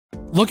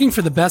Looking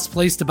for the best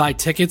place to buy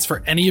tickets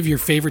for any of your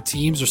favorite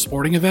teams or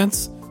sporting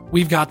events?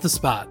 We've got the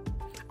spot.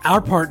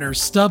 Our partner,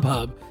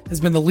 StubHub, has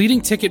been the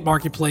leading ticket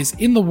marketplace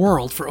in the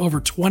world for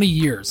over 20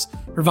 years,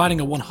 providing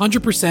a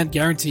 100%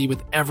 guarantee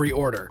with every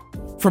order.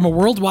 From a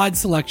worldwide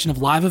selection of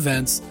live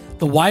events,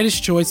 the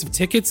widest choice of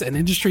tickets and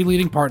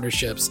industry-leading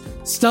partnerships,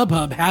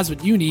 StubHub has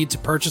what you need to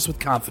purchase with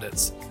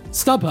confidence.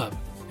 StubHub,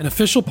 an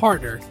official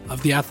partner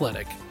of The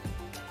Athletic.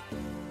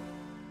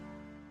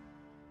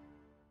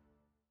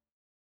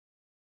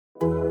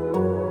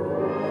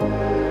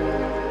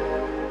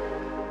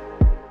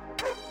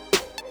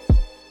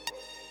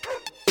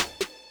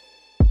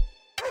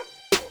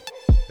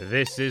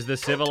 This is the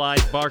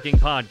Civilized Barking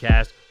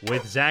Podcast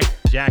with Zach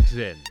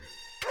Jackson.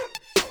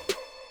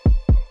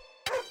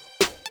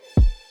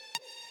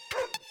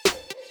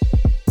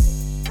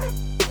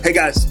 Hey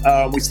guys,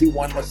 we see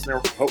one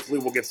listener. Hopefully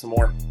we'll get some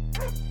more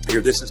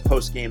here. This is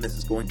post-game. This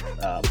is going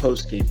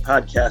post-game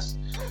podcast.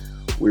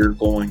 We're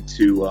going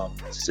to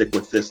stick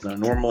with this. Now,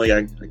 normally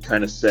I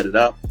kind of set it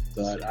up,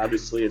 but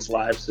obviously it's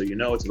live, so you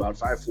know it's about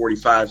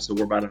 5:45, so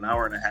we're about an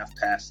hour and a half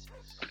past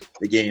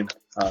the game.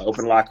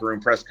 Open locker room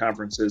press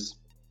conferences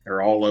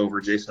are all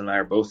over. Jason and I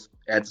are both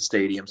at the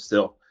stadium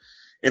still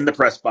in the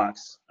press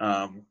box.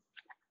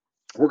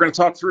 We're going to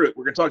talk through it.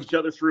 We're going to talk each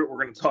other through it.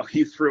 We're going to talk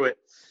you through it.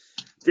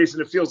 Jason,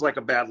 it feels like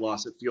a bad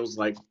loss. It feels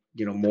like,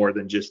 more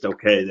than just,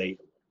 okay,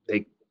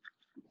 they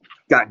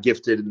got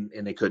gifted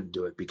and they couldn't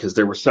do it, because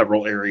there were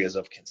several areas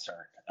of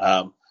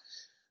concern.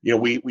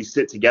 We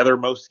sit together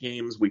most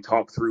games. We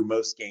talk through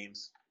most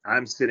games.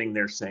 I'm sitting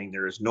there saying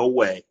there is no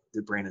way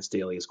that Brandon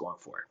Staley is going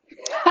for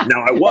it.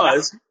 Now, I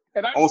was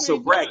also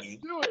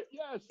bragging.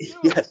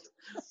 Yes.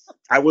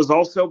 I was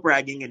also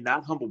bragging, and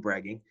not humble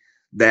bragging,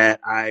 that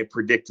I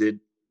predicted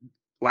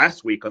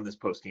last week on this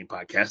post-game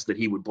podcast that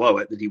he would blow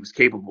it, that he was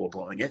capable of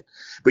blowing it.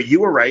 But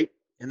you were right,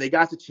 and they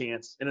got the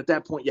chance. And at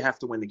that point, you have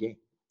to win the game.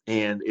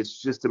 And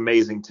it's just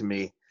amazing to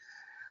me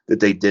that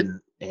they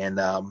didn't. And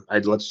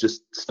let's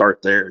just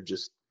start there.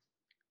 Just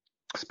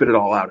spit it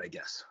all out, I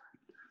guess.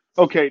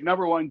 Okay,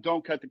 number one,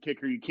 don't cut the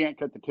kicker. You can't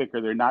cut the kicker.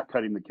 They're not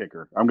cutting the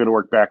kicker. I'm going to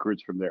work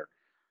backwards from there.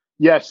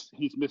 Yes,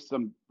 he's missed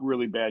some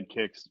really bad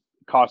kicks.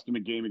 Cost him a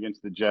game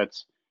against the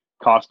Jets.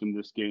 Cost him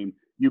this game.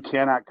 You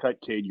cannot cut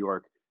Cade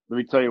York. Let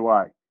me tell you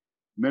why.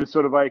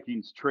 Minnesota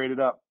Vikings traded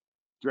up,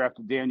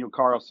 drafted Daniel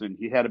Carlson.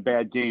 He had a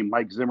bad game.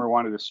 Mike Zimmer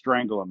wanted to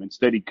strangle him.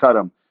 Instead, he cut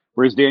him.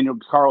 Where's Daniel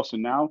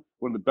Carlson now?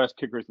 One of the best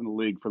kickers in the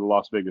league for the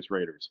Las Vegas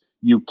Raiders.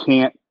 You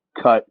can't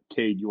cut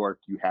Cade York.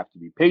 You have to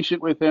be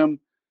patient with him.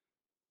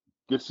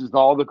 This is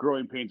all the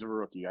growing pains of a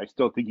rookie. I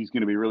still think he's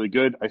going to be really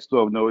good. I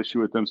still have no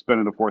issue with them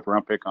spending a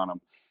fourth-round pick on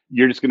him.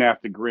 You're just going to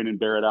have to grin and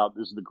bear it out.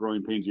 This is the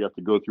growing pains you have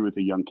to go through with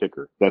a young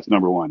kicker. That's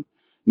number one.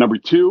 Number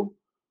two,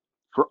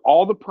 for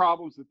all the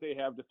problems that they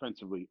have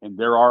defensively, and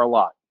there are a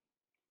lot,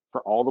 for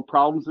all the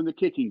problems in the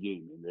kicking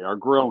game, and they are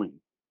growing,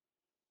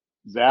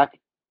 Zach,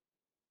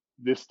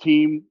 this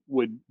team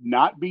would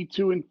not be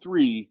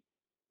 2-3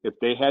 if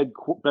they had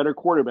better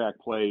quarterback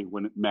play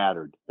when it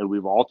mattered. And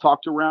we've all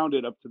talked around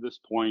it up to this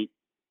point,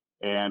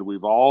 and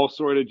we've all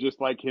sort of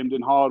just like hemmed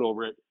and hawed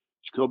over it.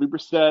 Jacoby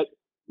Brissett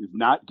is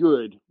not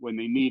good when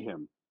they need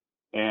him.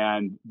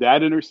 And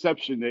that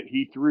interception that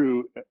he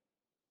threw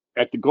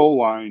at the goal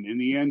line in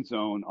the end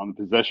zone on the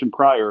possession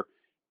prior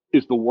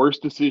is the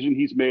worst decision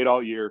he's made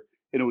all year,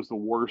 and it was the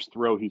worst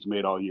throw he's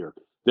made all year.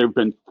 There have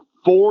been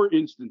 4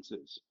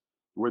 instances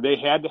where they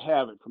had to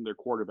have it from their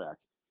quarterback.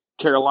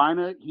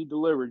 Carolina, he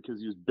delivered because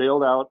he was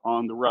bailed out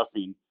on the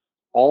roughing.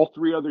 All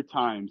 3 other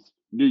times,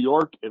 New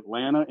York,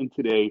 Atlanta, and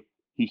today,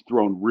 he's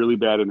thrown really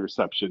bad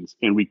interceptions,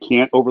 and we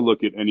can't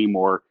overlook it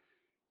anymore.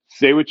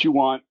 Say what you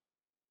want.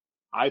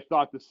 I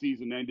thought the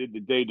season ended the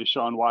day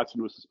Deshaun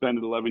Watson was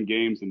suspended 11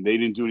 games, and they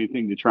didn't do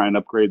anything to try and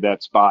upgrade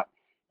that spot,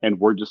 and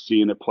we're just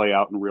seeing it play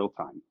out in real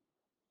time.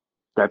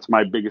 That's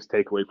my biggest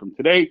takeaway from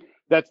today.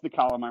 That's the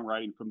column I'm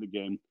writing from the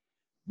game.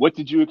 What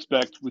did you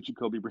expect with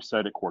Jacoby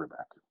Brissett at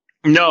quarterback?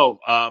 No,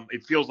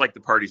 it feels like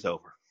the party's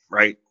over,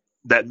 right?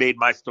 That made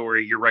my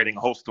story. You're writing a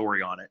whole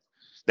story on it.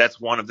 That's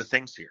one of the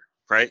things here,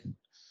 right?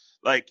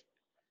 Like,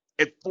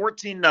 at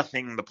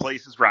 14-0, the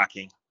place is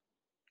rocking.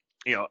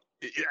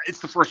 It's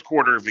the first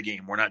quarter of the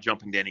game. We're not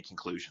jumping to any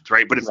conclusions,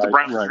 right? But it's the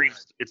Browns' dream.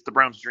 It's the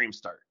Browns' dream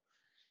start,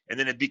 and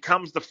then it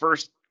becomes the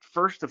first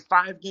of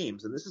 5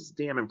 games, and this is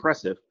damn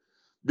impressive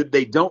that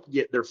they don't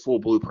get their full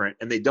blueprint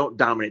and they don't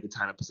dominate the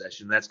time of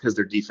possession. That's because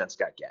their defense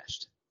got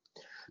gashed.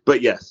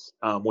 But yes,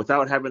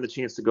 without having the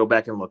chance to go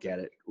back and look at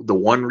it, the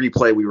one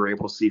replay we were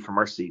able to see from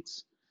our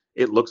seats,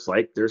 it looks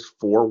like there's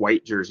 4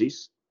 white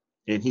jerseys,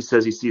 and he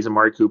says he sees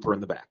Amari Cooper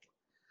in the back.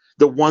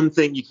 The one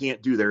thing you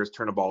can't do there is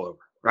turn a ball over,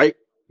 right?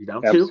 You're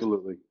down 2.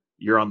 Absolutely.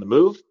 You're on the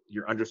move.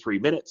 You're under 3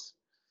 minutes.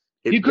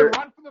 You could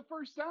run for the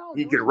first down.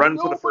 He could run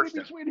for the first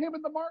down. Between him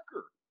and the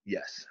marker.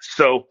 Yes.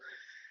 So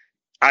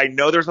I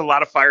know there's a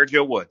lot of fire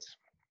Joe Woods.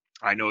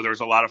 I know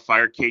there's a lot of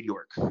fire Cade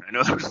York. I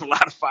know there's a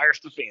lot of fire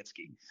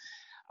Stefanski.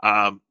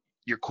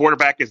 Your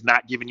quarterback is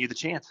not giving you the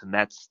chance, and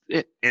that's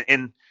it.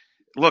 And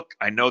look,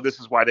 I know this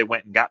is why they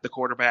went and got the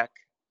quarterback,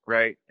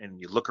 right? And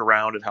you look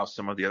around at how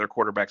some of the other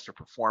quarterbacks are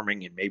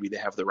performing, and maybe they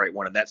have the right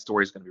one, and that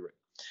story is going to be written.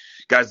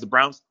 Guys, the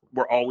Browns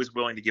were always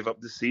willing to give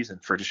up this season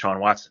for Deshaun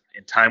Watson.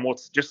 And time will,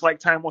 just like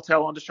time will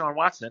tell on Deshaun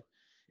Watson,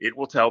 it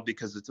will tell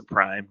because it's a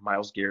prime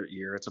Myles Garrett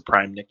year. It's a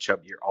prime Nick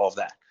Chubb year, all of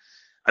that.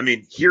 I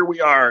mean, here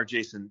we are,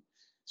 Jason,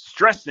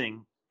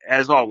 stressing,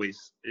 as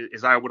always,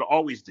 as I would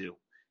always do.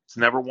 It's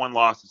never one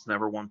loss. It's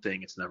never one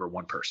thing. It's never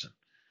one person.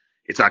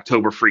 It's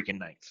October freaking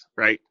 9th,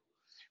 right?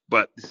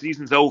 But the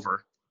season's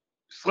over.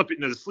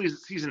 The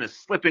season is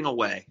slipping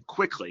away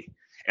quickly.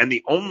 And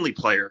the only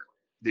player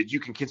that you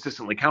can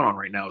consistently count on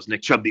right now is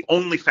Nick Chubb. The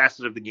only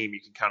facet of the game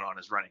you can count on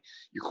is running.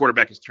 Your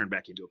quarterback has turned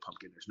back into a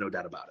pumpkin. There's no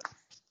doubt about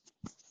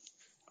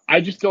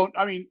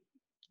it.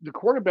 The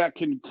quarterback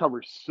can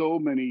cover so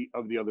many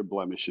of the other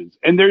blemishes.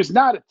 And there's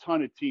not a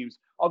ton of teams,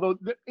 although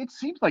it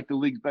seems like the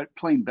league's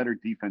playing better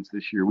defense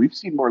this year. We've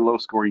seen more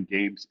low-scoring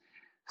games.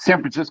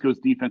 San Francisco's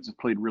defense has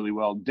played really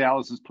well.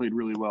 Dallas has played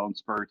really well in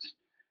spurts.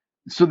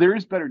 So there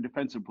is better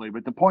defensive play.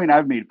 But the point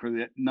I've made for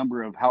the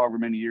number of however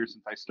many years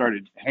since I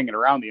started hanging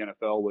around the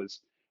NFL was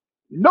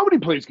nobody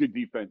plays good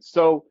defense.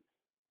 So,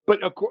 but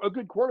a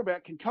good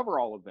quarterback can cover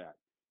all of that.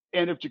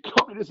 And if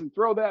Jacoby doesn't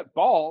throw that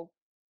ball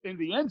in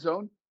the end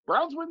zone,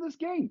 Browns win this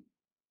game.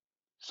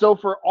 So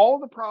for all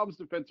the problems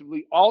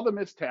defensively, all the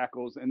missed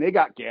tackles, and they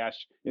got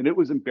gashed, and it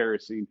was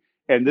embarrassing.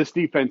 And this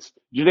defense,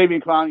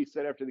 Jadeveon Clowney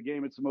said after the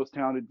game, it's the most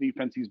talented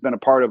defense he's been a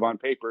part of on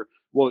paper.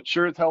 Well, it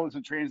sure as hell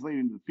isn't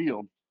translating to the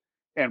field.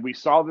 And we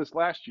saw this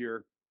last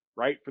year,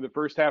 right? For the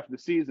first half of the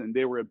season,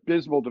 they were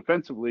abysmal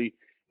defensively,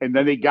 and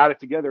then they got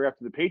it together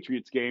after the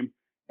Patriots game,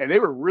 and they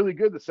were really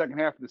good the second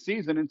half of the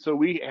season. And so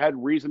we had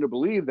reason to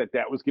believe that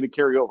was going to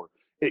carry over.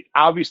 It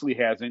obviously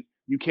hasn't.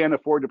 You can't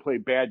afford to play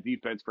bad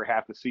defense for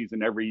half the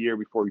season every year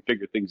before we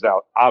figure things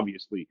out,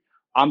 obviously.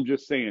 I'm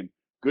just saying,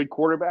 good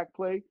quarterback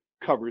play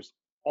covers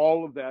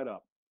all of that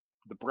up.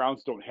 The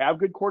Browns don't have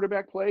good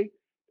quarterback play.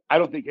 I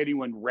don't think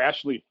anyone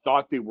rationally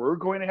thought they were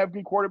going to have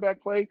good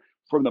quarterback play.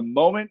 From the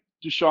moment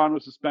Deshaun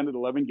was suspended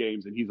 11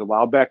 games, and he's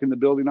allowed back in the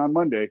building on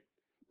Monday,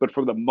 but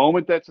from the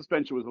moment that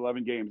suspension was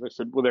 11 games, I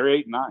said, well, they're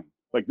 8-9.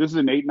 Like, this is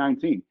an 8-9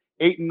 team.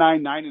 8-9,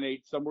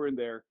 9-8, somewhere in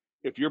there.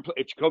 If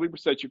Jacoby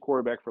Brissett's your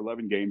quarterback for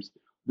 11 games,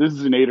 this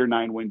is an 8 or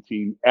 9 win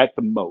team at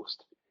the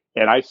most.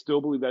 And I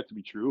still believe that to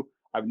be true.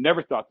 I've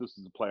never thought this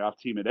was a playoff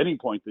team at any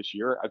point this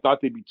year. I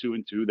thought they'd be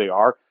 2-2. They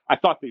are. I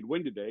thought they'd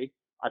win today.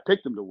 I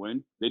picked them to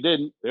win. They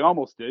didn't. They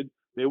almost did.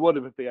 They would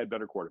have if they had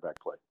better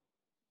quarterback play.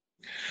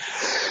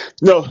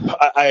 No,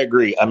 I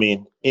agree. I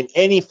mean, in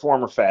any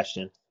form or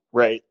fashion,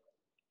 right?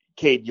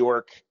 Cade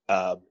York,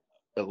 a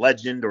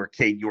legend, or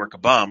Cade York, a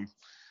bum.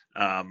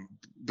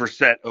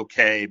 Brissett,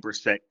 okay.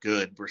 Brissett,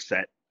 good.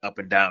 Brissett, up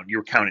and down.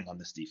 You're counting on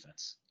this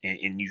defense.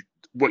 And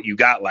what you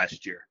got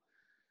last year,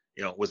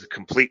 was a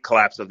complete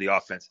collapse of the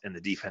offense and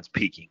the defense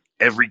peaking.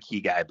 Every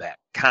key guy back.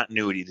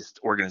 Continuity this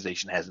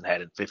organization hasn't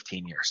had in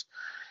 15 years.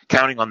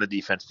 Counting on the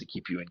defense to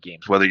keep you in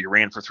games, whether you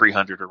ran for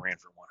 300 or ran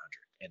for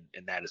 100,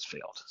 and that has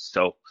failed.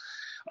 So,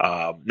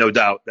 no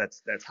doubt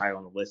that's high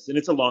on the list, and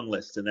it's a long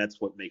list, and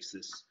that's what makes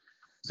this.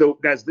 So,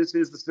 guys, this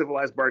is the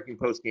Civilized Barking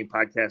Postgame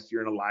Podcast.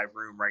 You're in a live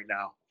room right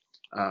now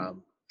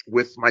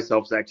with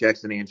myself, Zach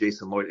Jackson, and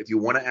Jason Lloyd. If you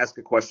want to ask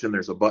a question,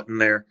 there's a button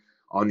there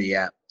on the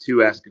app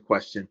to ask a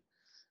question.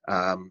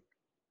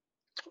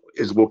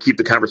 We'll keep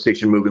the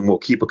conversation moving. We'll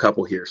keep a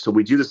couple here. So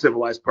we do the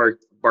Civilized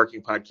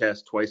Barking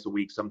Podcast twice a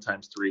week,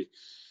 sometimes 3.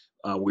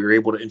 We were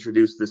able to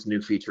introduce this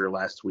new feature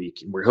last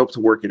week, and we hope to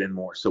work it in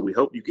more. So we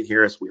hope you can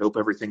hear us. We hope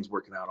everything's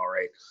working out all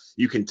right.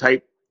 You can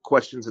type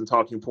questions and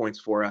talking points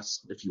for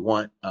us if you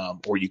want,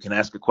 or you can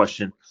ask a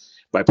question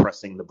by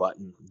pressing the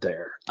button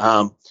there.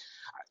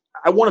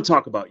 I want to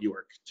talk about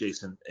York,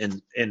 Jason,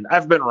 and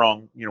I've been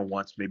wrong,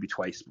 once, maybe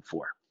twice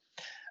before.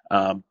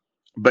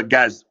 But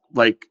guys,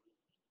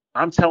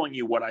 I'm telling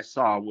you, what I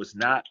saw was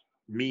not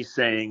me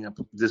saying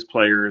this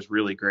player is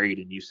really great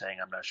and you saying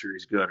I'm not sure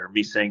he's good, or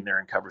me saying they're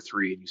in cover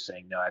 3 and you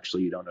saying, no,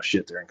 actually, you don't know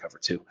shit, they're in cover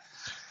 2.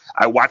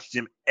 I watched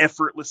him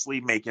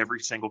effortlessly make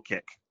every single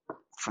kick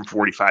from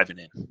 45 and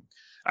in.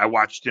 I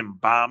watched him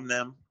bomb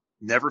them,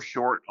 never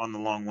short on the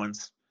long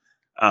ones,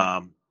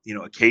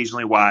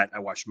 occasionally wide. I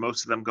watched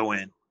most of them go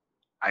in.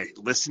 I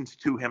listened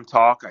to him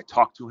talk. I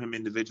talked to him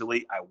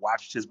individually. I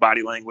watched his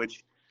body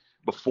language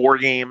before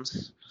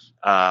games,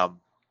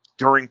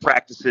 during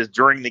practices,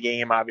 during the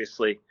game,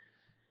 obviously.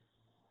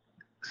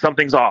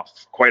 Something's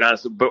off, quite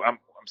honestly. But I'm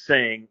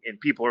saying, and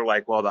people are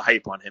like, well, the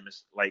hype on him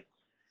is like,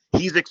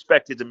 he's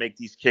expected to make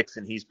these kicks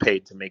and he's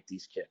paid to make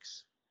these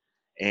kicks.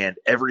 And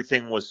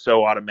everything was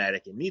so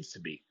automatic. It needs to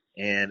be.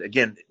 And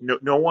again,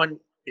 no one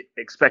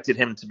expected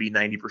him to be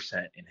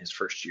 90% in his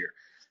first year.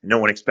 No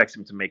one expects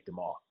him to make them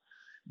all.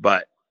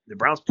 But the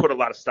Browns put a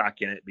lot of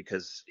stock in it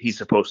because he's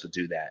supposed to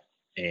do that.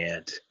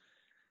 And,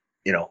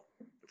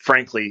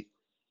 frankly,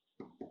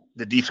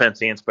 the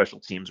defense and special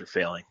teams are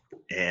failing.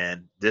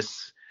 And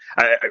this,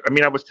 I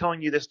was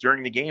telling you this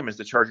during the game as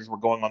the Chargers were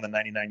going on the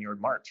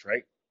 99-yard march,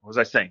 right? What was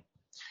I saying?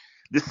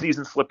 This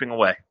season's slipping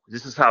away.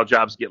 This is how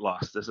jobs get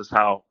lost. This is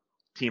how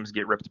teams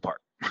get ripped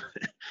apart.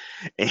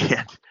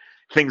 And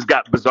things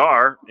got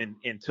bizarre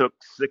and took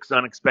 6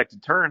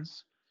 unexpected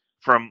turns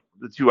from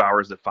the 2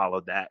 hours that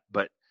followed that.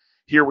 But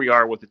here we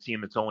are with a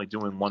team that's only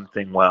doing one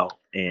thing well,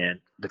 and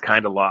the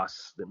kind of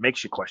loss that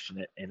makes you question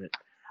it. And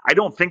I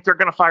don't think they're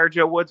going to fire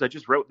Joe Woods. I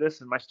just wrote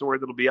this in my story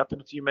that'll be up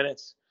in a few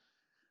minutes.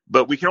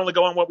 But we can only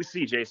go on what we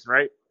see, Jason,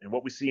 right? And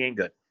what we see ain't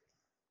good.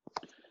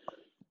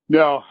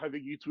 No, I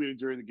think you tweeted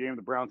during the game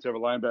the Browns have a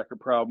linebacker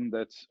problem.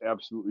 That's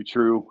absolutely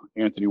true.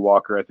 Anthony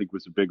Walker, I think,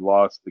 was a big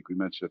loss. I think we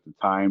mentioned at the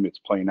time it's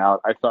playing out.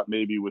 I thought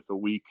maybe with a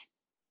week,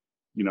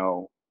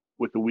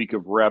 with a week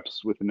of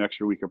reps, with an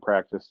extra week of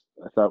practice,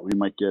 I thought we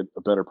might get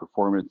a better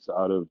performance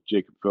out of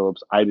Jacob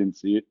Phillips. I didn't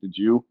see it. Did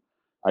you?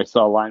 I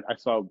saw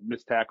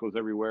missed tackles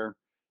everywhere.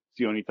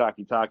 Sione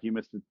Takitaki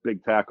missed a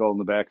big tackle in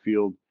the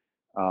backfield.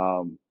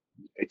 I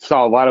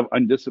saw a lot of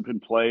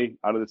undisciplined play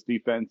out of this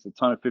defense, a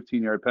ton of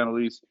 15-yard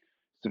penalties.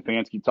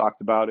 Stefanski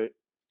talked about it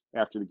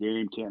after the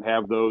game. Can't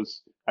have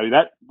those. I mean,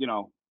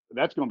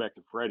 that's going back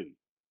to Freddie.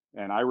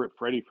 And I ripped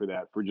Freddie for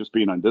that, for just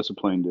being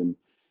undisciplined. And,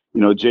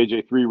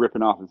 JJ3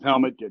 ripping off his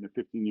helmet, getting a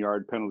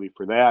 15-yard penalty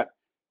for that.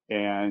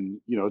 And,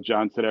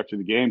 John said after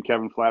the game,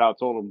 Kevin flat out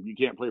told him, you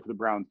can't play for the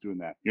Browns doing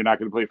that. You're not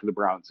going to play for the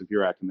Browns if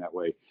you're acting that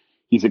way.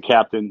 He's a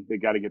captain. They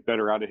got to get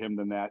better out of him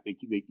than that.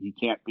 He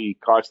can't be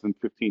costing them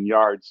 15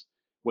 yards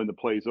when the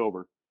play's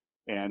over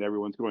and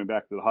everyone's going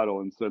back to the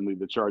huddle and suddenly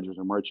the Chargers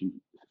are marching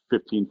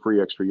 15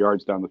 free extra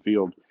yards down the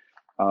field.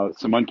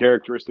 Some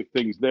uncharacteristic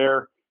things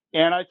there.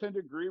 And I tend to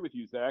agree with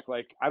you, Zach.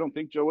 Like, I don't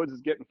think Joe Woods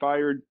is getting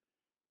fired,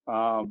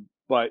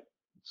 but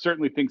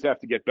certainly things have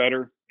to get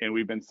better. And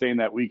we've been saying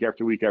that week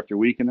after week after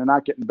week, and they're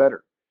not getting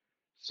better.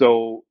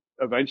 So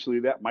eventually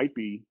that might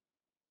be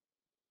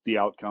the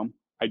outcome.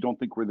 I don't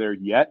think we're there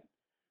yet.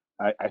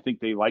 I think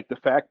they like the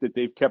fact that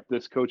they've kept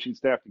this coaching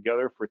staff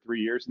together for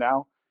 3 years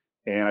now.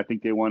 And I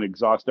think they want to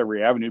exhaust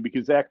every avenue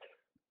because, Zach,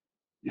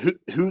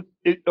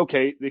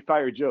 okay, they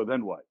fired Joe,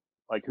 then what?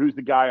 Like, who's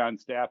the guy on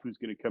staff who's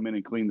going to come in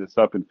and clean this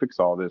up and fix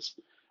all this?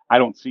 I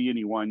don't see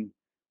anyone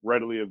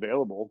readily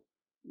available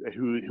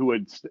who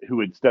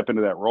would step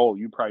into that role.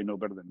 You probably know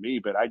better than me,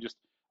 but I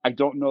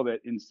don't know that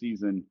in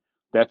season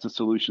that's a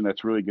solution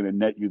that's really going to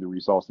net you the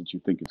results that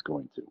you think it's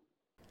going to.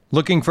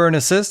 Looking for an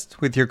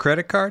assist with your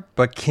credit card,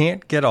 but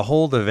can't get a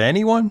hold of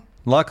anyone?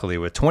 Luckily,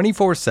 with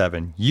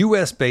 24/7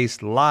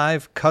 U.S.-based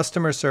live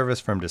customer service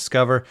from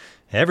Discover,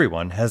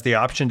 everyone has the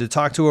option to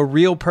talk to a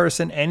real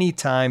person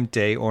anytime,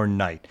 day or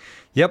night.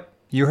 Yep,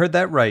 you heard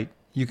that right.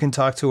 You can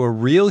talk to a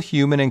real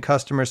human in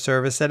customer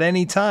service at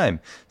any time.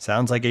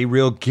 Sounds like a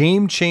real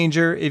game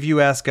changer if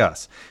you ask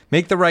us.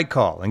 Make the right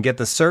call and get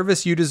the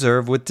service you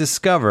deserve with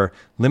Discover.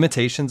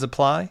 Limitations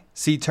apply.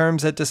 See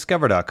terms at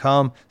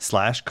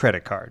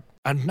discover.com/creditcard.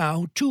 And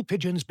now, two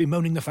pigeons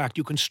bemoaning the fact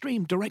you can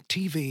stream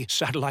DirecTV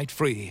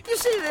satellite-free. You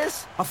see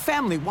this? A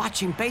family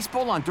watching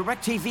baseball on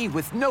DirecTV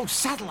with no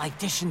satellite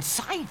dish in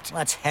sight.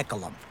 Let's heckle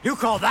them. You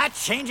call that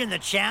changing the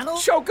channel?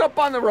 Choke up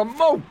on the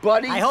remote,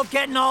 buddy. I hope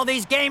getting all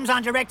these games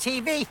on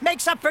DirecTV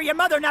makes up for your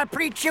mother not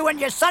pre-chewing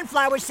your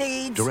sunflower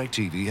seeds.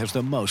 DirecTV has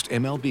the most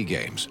MLB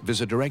games.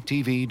 Visit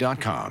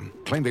DirecTV.com.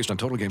 Claim based on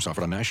total games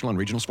offered on national and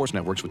regional sports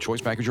networks with choice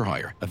package or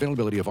higher.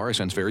 Availability of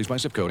RSNs varies by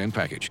zip code and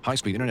package.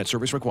 High-speed internet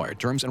service required.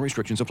 Terms and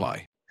restrictions apply.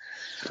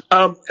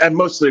 I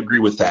mostly agree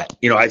with that.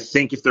 I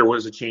think if there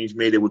was a change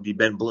made, it would be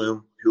Ben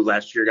Bloom, who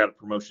last year got a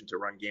promotion to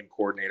run game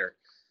coordinator.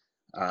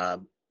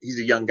 He's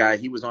a young guy.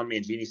 He was on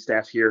Mangini's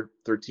staff here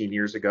 13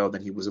 years ago.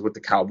 Then he was with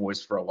the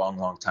Cowboys for a long,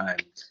 long time.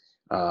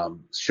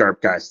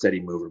 Sharp guy, steady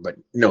mover. But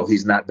no,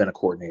 he's not been a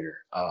coordinator.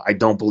 I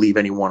don't believe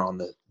anyone on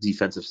the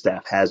defensive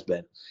staff has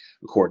been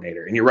a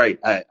coordinator. And you're right.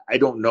 I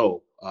don't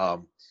know.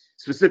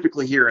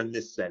 Specifically here in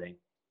this setting,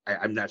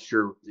 I'm not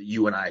sure that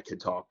you and I could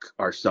talk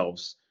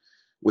ourselves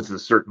with a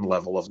certain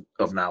level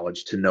of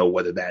knowledge to know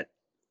whether that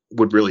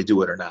would really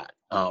do it or not.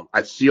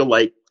 I feel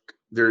like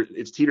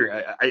it's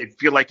teetering. I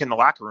feel like in the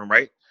locker room,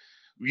 right?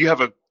 You have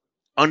a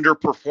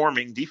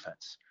underperforming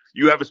defense.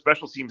 You have a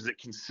special teams that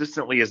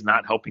consistently is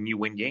not helping you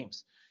win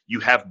games. You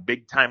have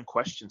big time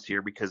questions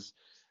here because,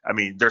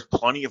 there's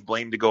plenty of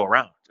blame to go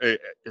around.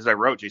 As I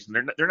wrote,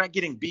 Jason, they're not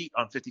getting beat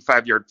on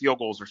 55-yard field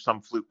goals or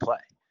some fluke play.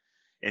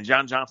 And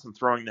John Johnson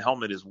throwing the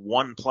helmet is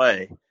one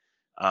play,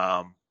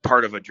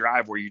 part of a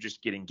drive where you're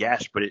just getting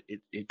gashed, but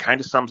it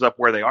kind of sums up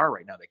where they are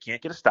right now. They can't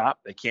get a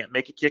stop. They can't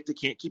make a kick. They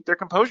can't keep their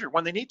composure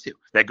when they need to.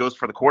 That goes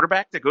for the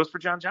quarterback. That goes for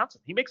John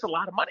Johnson. He makes a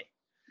lot of money.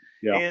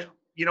 Yeah. And,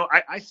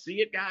 I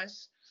see it,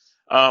 guys.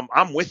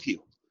 I'm with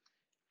you.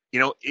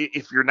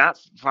 If you're not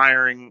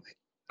firing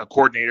a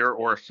coordinator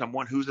or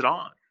someone who's it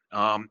on,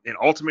 and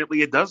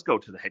ultimately it does go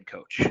to the head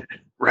coach,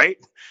 right?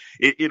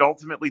 It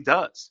ultimately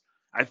does.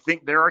 I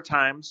think there are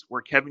times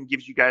where Kevin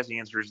gives you guys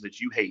answers that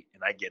you hate,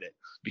 and I get it,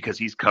 because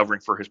he's covering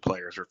for his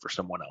players or for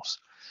someone else.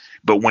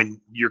 But when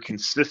you're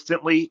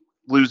consistently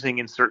losing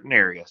in certain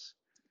areas,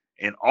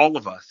 and all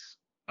of us,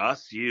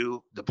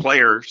 you, the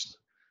players,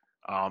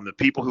 the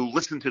people who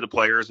listen to the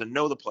players and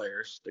know the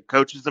players, the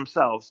coaches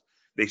themselves,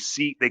 they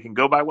can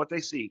go by what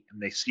they see,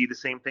 and they see the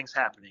same things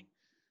happening.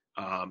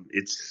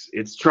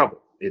 It's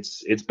trouble.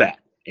 It's bad.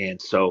 And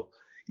so,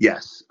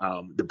 yes,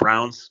 the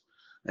Browns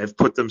have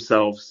put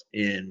themselves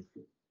in.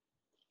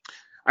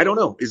 I don't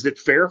know. Is it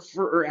fair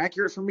or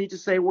accurate for me to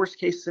say worst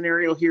case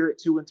scenario here at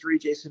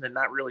 2-3, Jason, and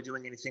not really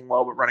doing anything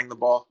well but running the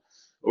ball,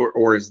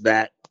 or is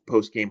that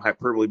post game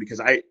hyperbole? Because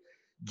I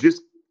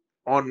just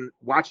on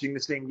watching the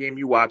same game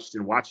you watched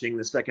and watching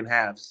the second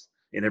halves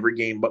in every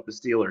game but the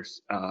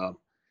Steelers,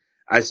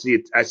 I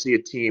see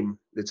a team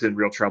that's in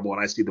real trouble,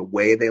 and I see the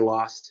way they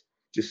lost,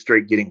 just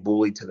straight getting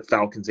bullied to the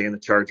Falcons and the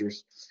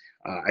Chargers.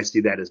 I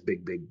see that as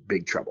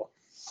big trouble.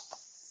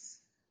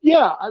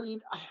 Yeah, I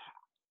mean,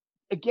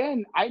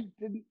 again, I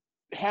didn't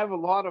have a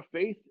lot of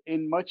faith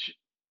in much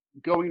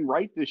going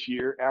right this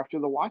year after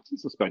the Watson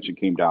suspension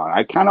came down.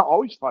 I kind of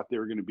always thought they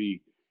were going to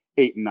be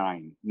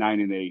 8-9,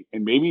 9-8,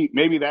 and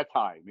maybe that's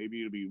high.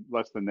 Maybe it'll be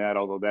less than that,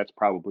 although that's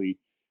probably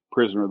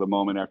prisoner of the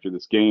moment after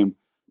this game.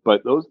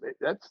 But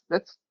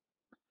that's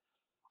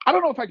I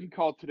don't know if I can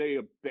call today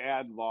a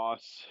bad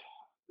loss.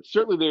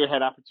 Certainly they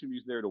had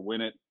opportunities there to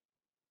win it.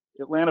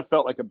 Atlanta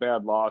felt like a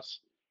bad loss.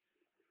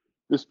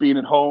 This being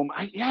at home,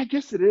 I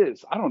guess it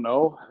is. I don't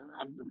know.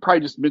 I'm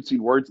probably just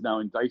mincing words now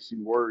and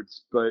dicing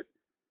words, but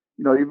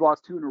you've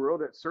lost 2 in a row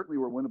that certainly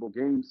were winnable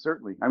games.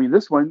 Certainly, I mean,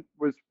 this one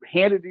was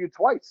handed to you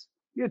twice.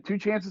 You had 2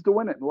 chances to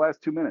win it in the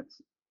last 2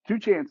 minutes. 2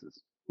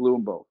 chances, blew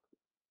them both.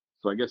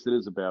 So I guess it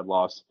is a bad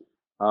loss.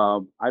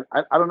 I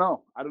don't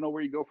know. I don't know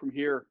where you go from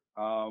here.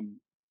 I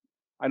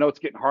know it's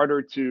getting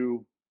harder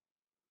to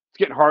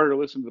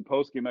listen to the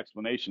post game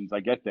explanations.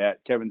 I get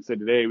that. Kevin said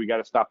today we got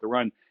to stop the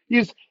run.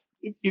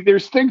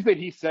 There's things that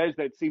he says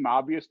that seem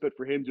obvious, but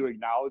for him to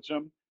acknowledge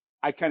them,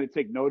 I kind of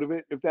take note of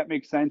it, if that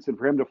makes sense. And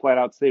for him to flat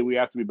out say we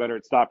have to be better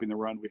at stopping the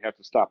run, we have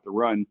to stop the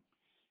run,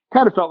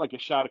 kind of felt like a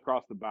shot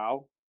across the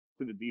bow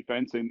to the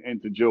defense and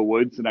to Joe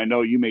Woods. And I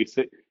know you may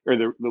sit, or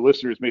the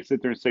listeners may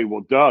sit there and say,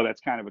 well, duh,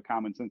 that's kind of a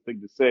common sense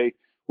thing to say.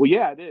 Well,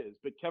 yeah, it is.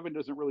 But Kevin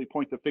doesn't really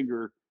point the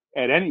finger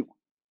at anyone.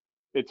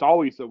 It's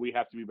always that we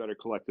have to be better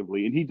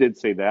collectively. And he did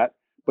say that.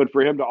 But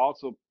for him to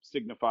also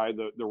signify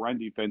the run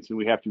defense and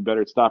we have to be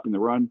better at stopping the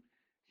run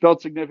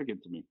felt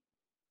significant to me.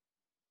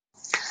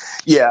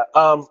 Yeah.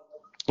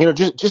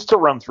 Just to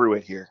run through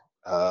it here.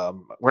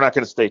 We're not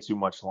going to stay too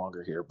much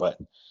longer here, but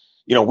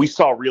we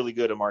saw really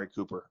good Amari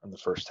Cooper in the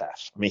first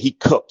half. I mean, he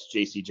cooked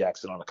J.C.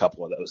 Jackson on a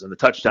couple of those, and the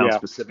touchdown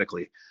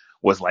specifically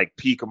was like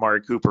peak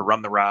Amari Cooper,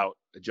 run the route,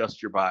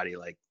 adjust your body,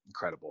 like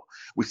incredible.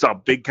 We saw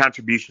big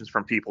contributions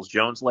from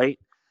Peoples-Jones late.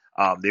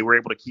 They were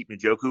able to keep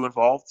Njoku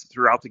involved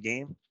throughout the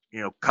game.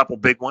 Couple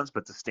big ones,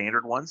 but the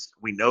standard ones.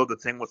 We know the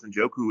thing with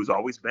Njoku has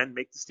always been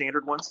make the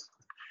standard ones,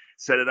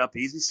 set it up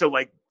easy. So,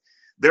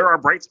 there are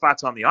bright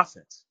spots on the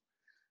offense.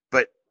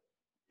 But,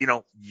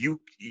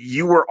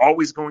 you were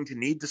always going to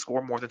need to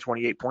score more than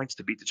 28 points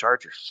to beat the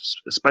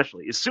Chargers,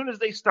 especially as soon as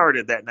they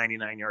started that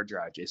 99-yard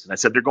drive, Jason. I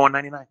said they're going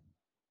 99,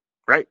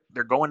 right?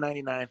 They're going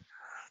 99.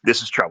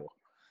 This is trouble.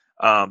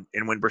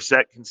 And when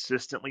Brissett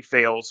consistently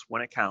fails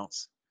when it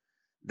counts,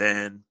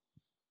 then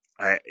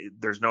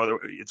there's no other.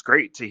 It's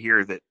great to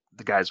hear that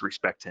the guys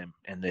respect him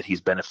and that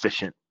he's been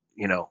efficient,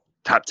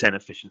 top 10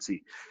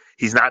 efficiency.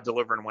 He's not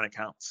delivering when it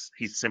counts.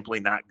 He's simply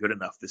not good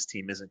enough. This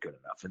team isn't good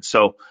enough. And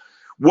so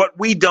what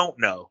we don't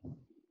know,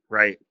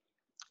 right,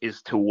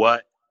 is to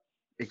what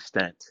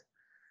extent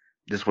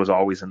this was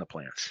always in the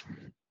plans.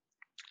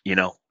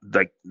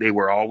 They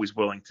were always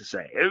willing to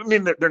say. I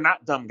mean, they're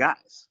not dumb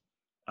guys.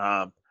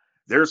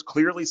 There's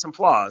clearly some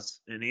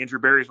flaws in Andrew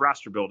Berry's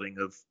roster building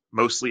of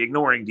mostly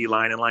ignoring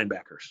D-line and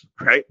linebackers,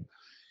 right?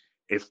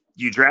 If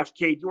you draft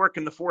Cade York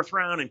in the 4th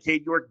round and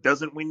Cade York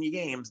doesn't win you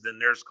games, then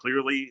there's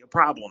clearly a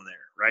problem there,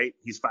 right?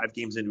 He's 5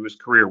 games into his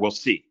career. We'll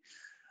see.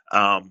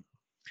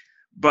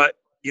 But,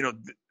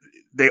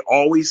 they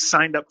always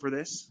signed up for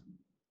this,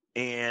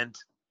 and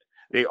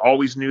they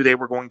always knew they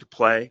were going to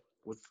play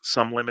with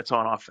some limits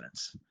on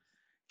offense.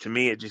 To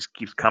me, it just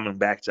keeps coming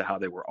back to how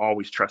they were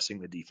always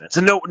trusting the defense.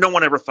 And no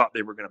one ever thought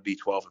they were going to be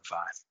 12-5.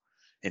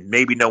 And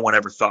maybe no one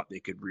ever thought they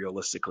could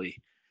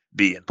realistically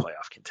be in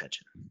playoff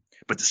contention.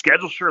 But the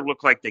schedule sure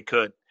looked like they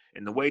could.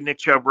 And the way Nick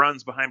Chubb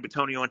runs behind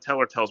Bitonio and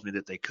Teller tells me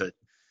that they could.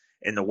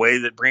 And the way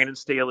that Brandon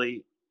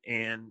Staley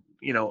and,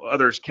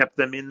 others kept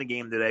them in the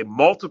game today,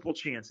 multiple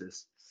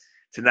chances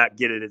to not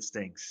get it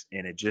stings.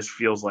 And it just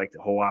feels like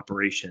the whole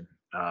operation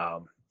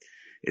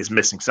is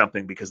missing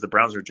something because the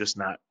Browns are just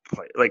not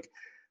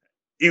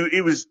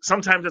it was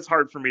sometimes it's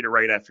hard for me to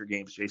write after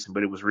games, Jason,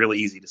 but it was really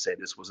easy to say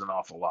this was an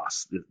awful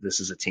loss. This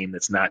is a team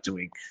that's not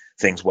doing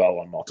things well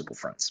on multiple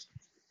fronts.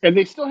 And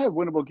they still have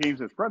winnable games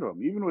in front of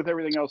them, even with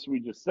everything else we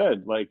just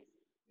said.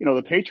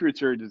 The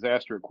Patriots are a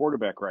disaster at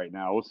quarterback right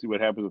now. We'll see what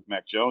happens with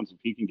Mac Jones if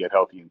he can get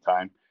healthy in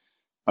time.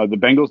 The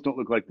Bengals don't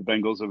look like the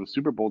Bengals of a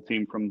Super Bowl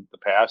team from the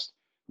past.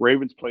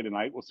 Ravens play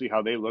tonight. We'll see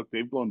how they look.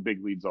 They've blown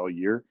big leads all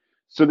year.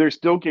 So there's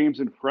still games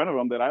in front of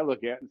them that I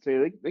look at and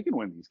say they can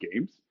win these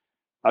games.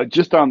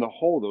 Just on the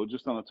whole, though,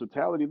 just on the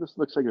totality, this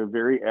looks like a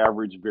very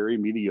average, very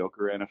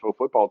mediocre NFL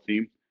football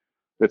team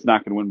that's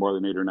not going to win more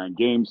than 8 or 9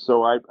 games.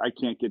 So I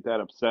can't get that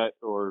upset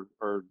or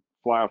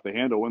fly off the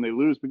handle when they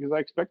lose because I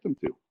expect them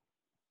to.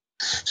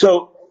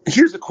 So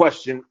here's a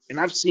question, and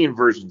I've seen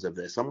versions of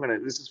this.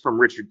 This is from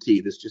Richard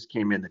T. This just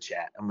came in the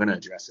chat. I'm going to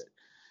address it.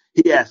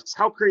 He asks,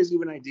 how crazy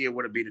of an idea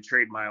would it be to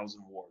trade Miles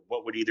and Ward?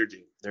 What would either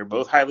do? They're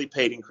both highly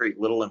paid and create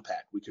little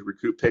impact. We could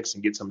recruit picks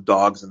and get some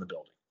dogs in the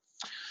building.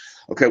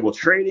 Okay, well,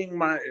 trading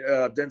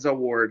Denzel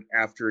Ward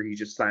after he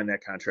just signed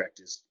that contract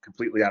is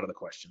completely out of the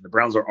question. The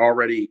Browns are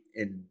already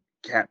in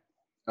cap,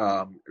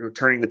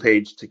 turning the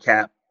page to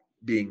cap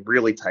being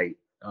really tight,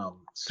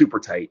 super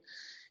tight,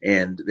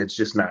 and it's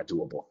just not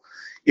doable.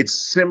 It's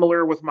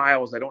similar with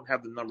Miles. I don't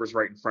have the numbers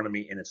right in front of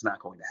me, and it's not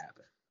going to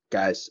happen.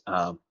 Guys,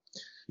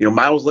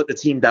 Miles let the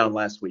team down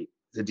last week.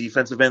 The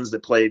defensive ends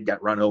that played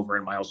got run over,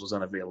 and Miles was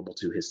unavailable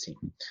to his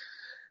team.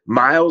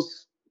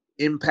 Miles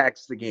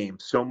impacts the game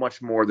so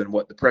much more than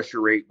what the pressure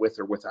rate with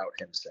or without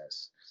him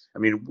says. I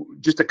mean,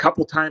 just a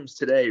couple times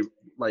today,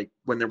 like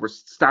when there were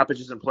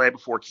stoppages in play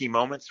before key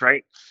moments,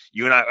 right?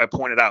 You and I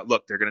pointed out,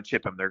 look, they're going to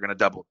chip him. They're going to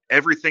double.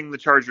 Everything the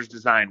Chargers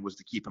designed was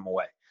to keep him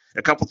away.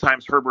 A couple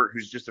times, Herbert,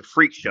 who's just a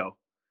freak show,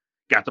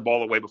 got the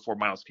ball away before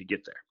Miles could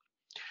get there.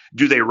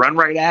 Do they run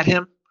right at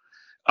him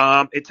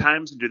at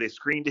times? And do they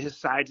screen to his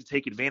side to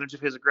take advantage of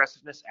his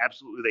aggressiveness?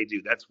 Absolutely they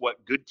do. That's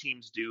what good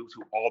teams do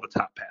to all the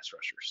top pass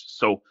rushers.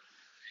 So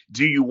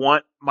do you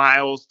want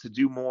Miles to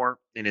do more?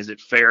 And is it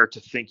fair to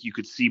think you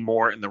could see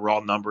more in the raw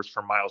numbers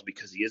from Miles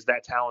because he is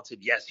that talented?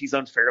 Yes, he's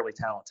unfairly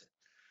talented.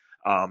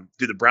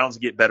 Do the Browns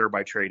get better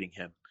by trading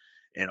him?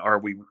 And are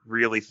we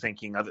really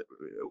thinking of,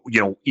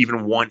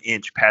 even 1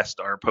 inch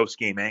past our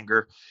post-game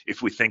anger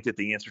if we think that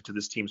the answer to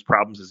this team's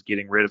problems is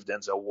getting rid of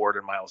Denzel Ward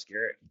and Myles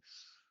Garrett?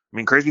 I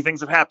mean, crazy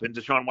things have happened.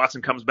 Deshaun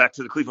Watson comes back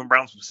to the Cleveland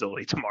Browns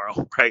facility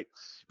tomorrow, right?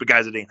 But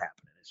guys, it ain't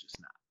happening. It's just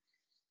not.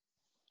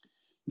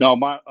 No,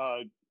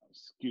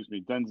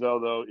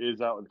 Denzel, though, is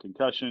out with a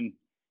concussion.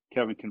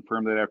 Kevin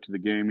confirmed that after the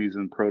game. He's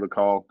in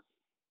protocol.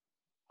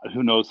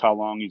 Who knows how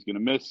long he's going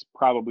to miss?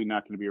 Probably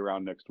not going to be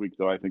around next week,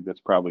 though. I think that's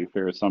probably a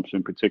fair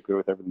assumption, particularly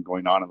with everything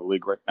going on in the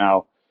league right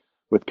now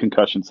with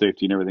concussion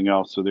safety and everything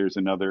else. So there's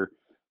another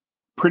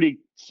pretty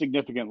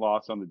significant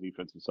loss on the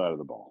defensive side of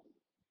the ball.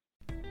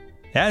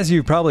 As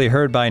you've probably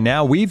heard by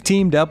now, we've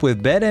teamed up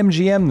with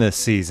BetMGM this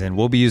season.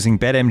 We'll be using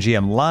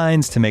BetMGM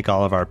lines to make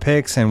all of our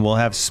picks, and we'll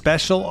have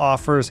special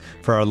offers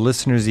for our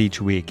listeners each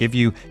week. If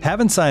you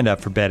haven't signed up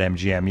for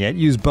BetMGM yet,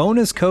 use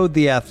bonus code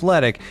The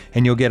Athletic,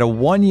 and you'll get a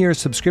 1-year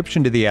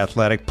subscription to The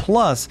Athletic,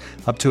 plus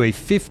up to a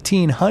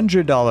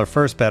 $1,500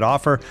 first bet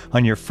offer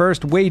on your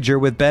first wager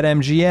with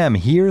BetMGM.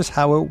 Here's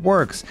how it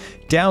works.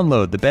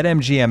 Download the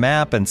BetMGM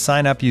app and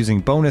sign up using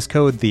bonus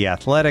code The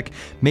Athletic.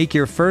 Make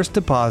your first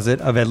deposit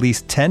of at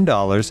least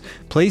 $10.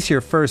 Place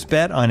your first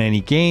bet on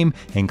any game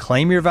and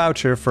claim your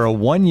voucher for a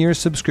 1-year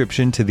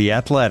subscription to The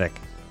Athletic.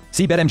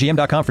 See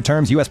BetMGM.com for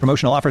terms. U.S.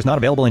 promotional offers not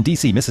available in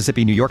D.C.,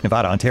 Mississippi, New York,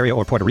 Nevada, Ontario,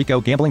 or Puerto Rico.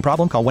 Gambling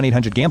problem? Call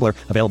 1-800-GAMBLER.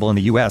 Available in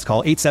the U.S.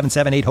 Call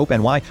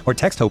 877-8-HOPE-NY or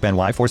text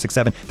HOPE-NY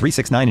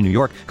 467-369 in New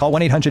York. Call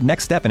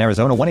 1-800-NEXT-STEP in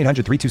Arizona.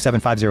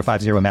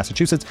 1-800-327-5050 in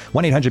Massachusetts.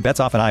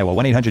 1-800-BETS-OFF in Iowa.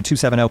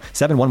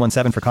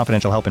 1-800-270-7117 for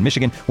confidential help in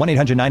Michigan.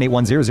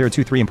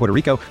 1-800-981-0023 in Puerto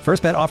Rico.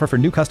 First bet offer for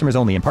new customers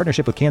only in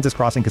partnership with Kansas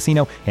Crossing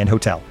Casino and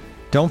Hotel.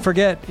 Don't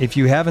forget, if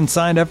you haven't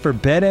signed up for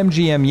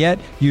BetMGM yet,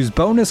 use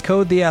bonus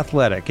code The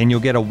Athletic, and you'll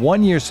get a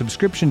 1-year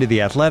subscription to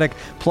The Athletic,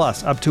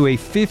 plus up to a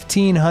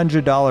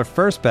 $1,500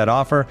 first bet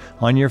offer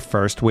on your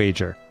first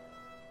wager.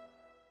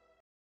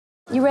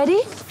 You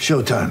ready?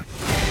 Showtime.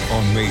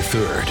 On May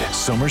 3rd,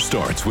 summer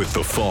starts with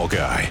The Fall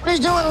Guy. Let's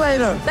do it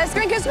later. Let's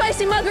drink a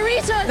spicy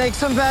margarita. Make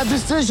some bad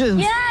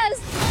decisions. Yes!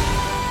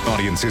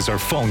 Audiences are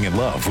falling in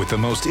love with the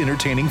most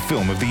entertaining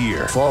film of the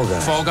year. Fall Guy.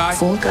 Fall Guy?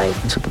 Fall Guy.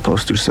 That's what the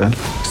poster said.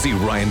 See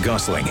Ryan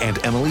Gosling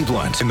and Emily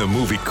Blunt in the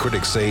movie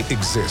critics say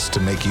exists to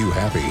make you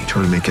happy.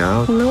 Trying to make it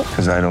out? Nope.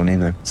 Because I don't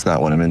either. It's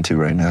not what I'm into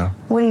right now.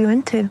 What are you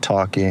into?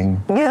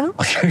 Talking. Yeah.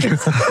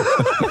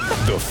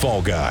 The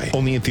Fall Guy.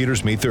 Only in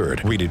theaters May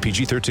 3rd. Rated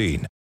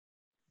PG-13.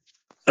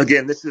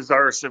 Again, this is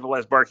our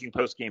Civilized Barking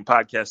post-game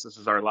podcast. This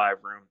is our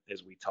live room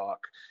as we talk.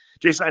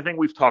 Jason, I think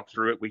we've talked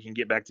through it. We can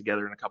get back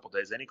together in a couple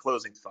days. Any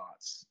closing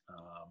thoughts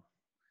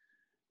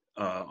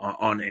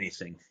on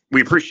anything?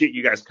 We appreciate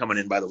you guys coming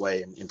in, by the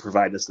way, and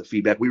providing us the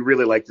feedback. We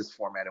really like this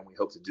format, and we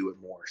hope to do it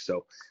more.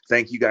 So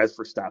thank you guys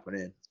for stopping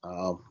in.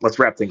 Let's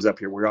wrap things up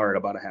here. We are at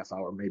about a half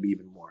hour, maybe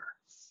even more.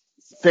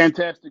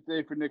 Fantastic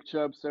day for Nick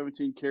Chubb.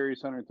 17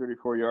 carries,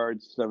 134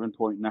 yards,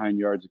 7.9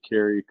 yards a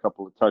carry, a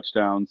couple of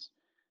touchdowns.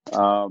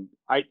 I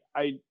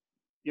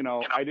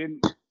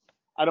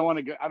don't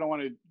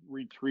want to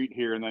retreat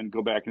here and then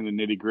go back in the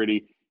nitty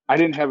gritty. I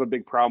didn't have a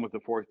big problem with the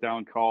 4th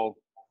down call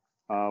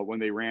when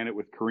they ran it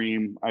with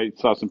Kareem. I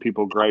saw some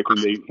people griping.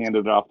 They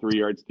handed it off 3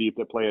 yards deep.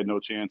 That play had no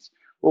chance.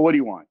 Well, what do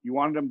you want? You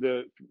wanted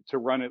them to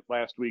run it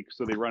last week,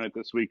 so they run it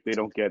this week. They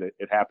don't get it.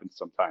 It happens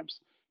sometimes.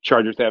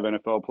 Chargers have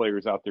NFL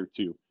players out there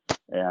too,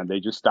 and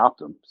they just stopped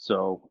them.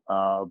 So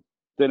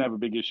didn't have a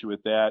big issue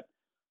with that.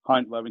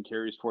 Hunt, 11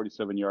 carries,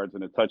 47 yards,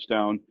 and a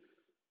touchdown.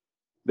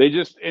 They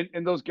just,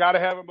 in those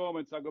gotta-have-it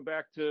moments, I'll go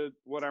back to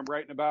what I'm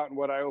writing about and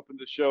what I opened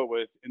the show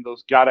with. In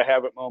those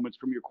gotta-have-it moments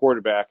from your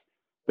quarterback,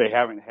 they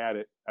haven't had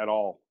it at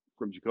all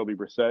from Jacoby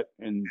Brissett,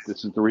 and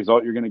this is the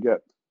result you're going to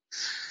get.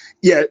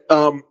 Yeah,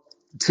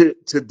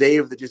 to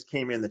Dave that just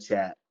came in the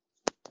chat,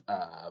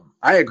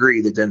 I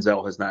agree that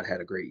Denzel has not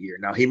had a great year.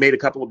 Now, he made a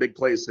couple of big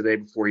plays today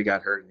before he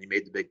got hurt, and he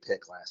made the big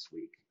pick last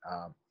week.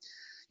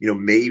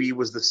 Maybe it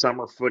was the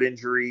summer foot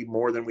injury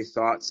more than we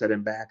thought set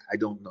him back. I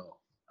don't know.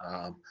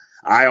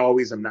 I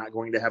always am not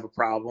going to have a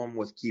problem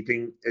with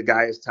keeping a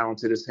guy as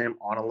talented as him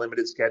on a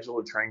limited schedule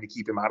and trying to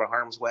keep him out of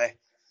harm's way.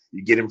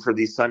 You get him for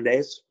these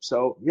Sundays.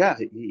 So, yeah,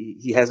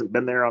 he hasn't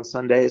been there on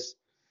Sundays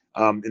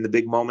in the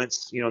big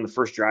moments. In the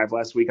first drive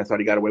last week, I thought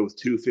he got away with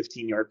 2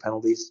 15-yard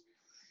penalties.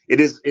 It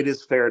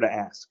is fair to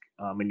ask,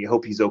 and you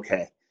hope he's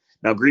okay.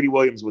 Now, Greedy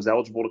Williams was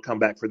eligible to come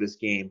back for this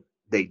game.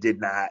 They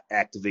did not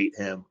activate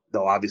him.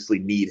 They'll obviously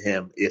need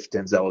him if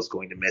Denzel is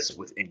going to miss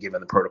and given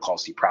the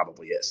protocols, he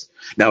probably is.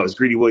 Now, is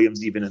Greedy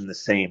Williams even in the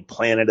same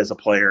planet as a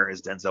player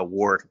as Denzel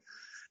Ward?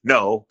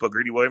 No, but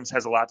Greedy Williams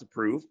has a lot to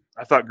prove.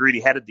 I thought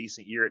Greedy had a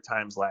decent year at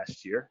times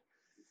last year,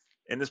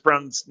 and this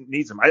Browns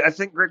needs him. I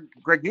think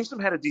Greg Newsome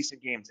had a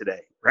decent game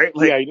today, right?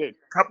 Yeah, he did.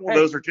 A couple of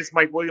those are just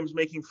Mike Williams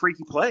making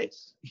freaky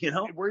plays,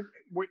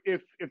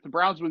 If the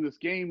Browns win this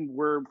game,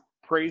 we're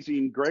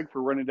praising Greg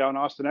for running down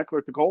Austin Eckler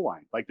at the goal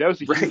line. Like, that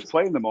was a huge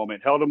play in the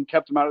moment. Held him,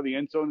 kept him out of the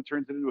end zone, and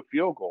turns it into a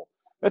field goal.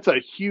 That's a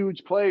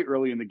huge play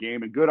early in the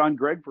game, and good on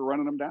Greg for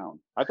running him down.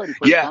 I thought he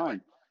played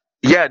fine.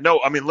 Yeah, no,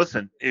 I mean,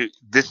 listen,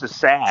 this is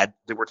sad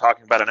that we're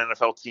talking about an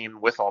NFL team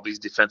with all these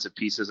defensive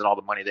pieces and all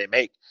the money they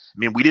make. I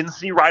mean, we didn't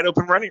see wide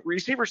open running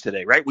receivers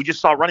today, right? We just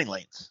saw running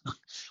lanes.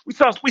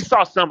 We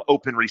saw some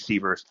open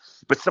receivers,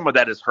 but some of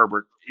that is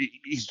Herbert.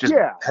 He's just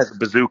has a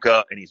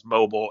bazooka, and he's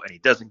mobile, and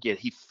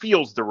he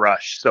feels the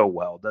rush so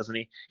well, doesn't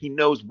he? He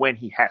knows when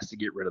he has to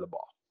get rid of the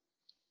ball.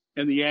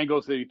 And the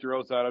angles that he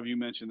throws out of, you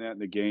mentioned that in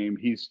the game.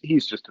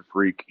 He's just a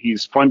freak.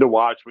 He's fun to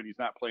watch when he's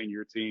not playing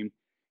your team.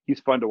 He's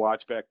fun to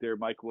watch back there.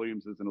 Mike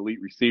Williams is an elite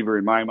receiver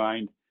in my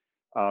mind.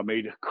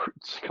 Made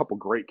a couple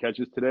great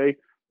catches today.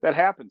 That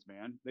happens,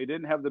 man. They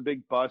didn't have the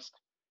big bust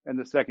in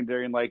the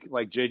secondary, and like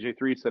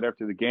JJ3 said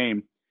after the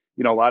game,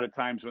 a lot of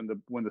times when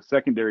the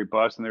secondary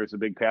busts and there's a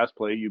big pass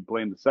play, you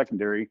blame the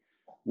secondary.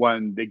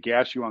 When they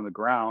gash you on the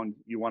ground,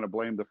 you want to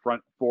blame the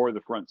front 4,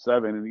 the front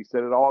 7. And he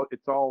said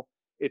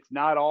it's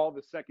not all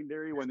the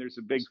secondary when there's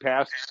a big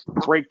pass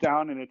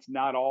breakdown, and it's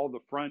not all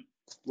the front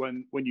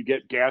when you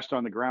get gashed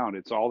on the ground.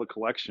 It's all the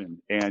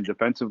collection. And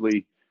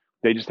defensively,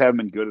 they just haven't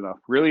been good enough,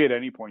 really, at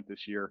any point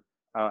this year.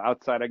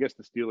 Outside, I guess,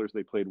 the Steelers,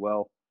 they played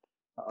well.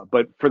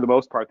 But for the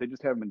most part, they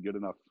just haven't been good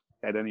enough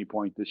at any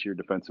point this year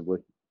defensively.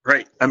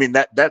 Right. I mean,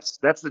 that's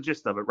the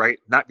gist of it, right?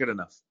 Not good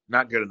enough.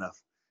 Not good enough.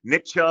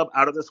 Nick Chubb,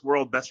 out of this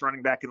world, best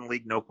running back in the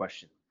league, no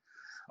question.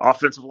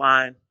 Offensive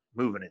line,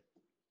 moving it.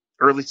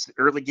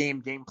 Early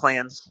game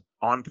plans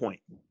on point,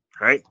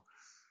 right?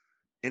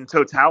 In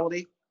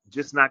totality,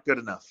 just not good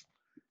enough.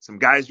 Some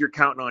guys you're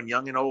counting on,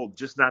 young and old,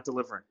 just not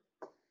delivering.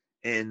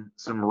 And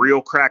some real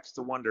cracks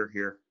to wonder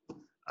here.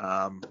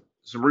 Some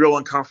real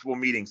uncomfortable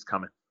meetings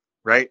coming,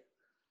 right?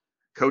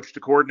 Coach to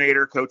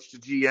coordinator, coach to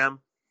GM,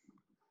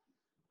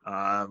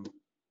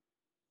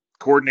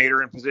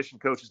 coordinator and position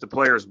coaches to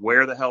players.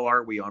 Where the hell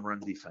are we on run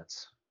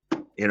defense?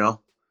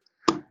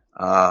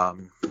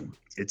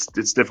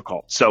 It's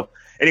difficult. So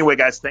anyway,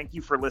 guys, thank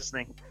you for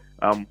listening.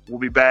 We'll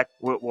be back.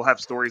 We'll have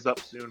stories up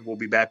soon. We'll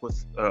be back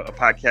with a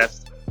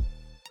podcast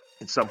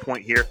at some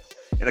point here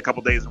in a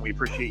couple days, and we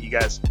appreciate you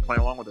guys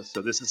playing along with us.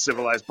 So this is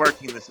Civilized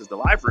Barking. This is the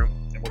Live Room,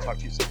 and we'll talk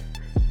to you soon.